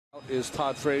Is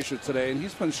Todd Frazier today, and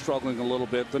he's been struggling a little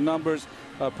bit. The numbers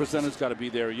presenter's got to be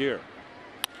there a year.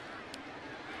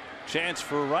 Chance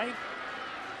for right.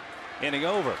 Inning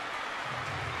over.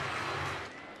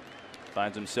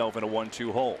 Finds himself in a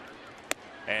 1-2 hole.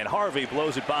 And Harvey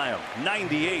blows it by him.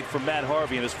 98 from Matt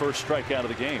Harvey in his first strikeout of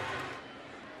the game.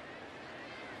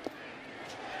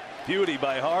 Beauty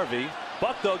by Harvey.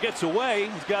 Buck, though, gets away.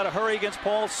 He's got to hurry against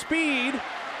Paul's speed.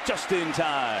 Just in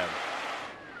time.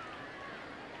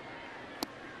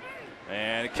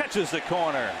 And it catches the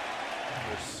corner.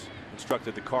 This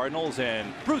instructed the Cardinals,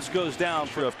 and Bruce goes down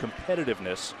for of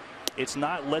competitiveness. It's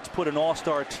not let's put an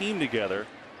all-star team together.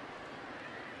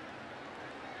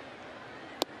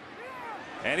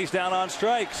 And he's down on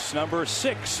strikes. Number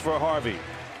 6 for Harvey.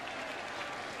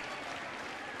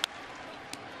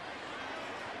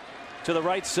 To the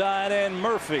right side, and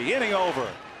Murphy. Inning over.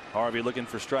 Harvey looking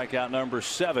for strikeout number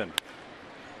 7.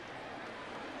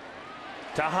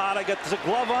 Tejada gets a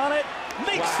glove on it.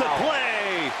 Makes the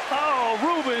play.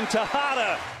 Oh, Ruben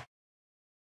Tejada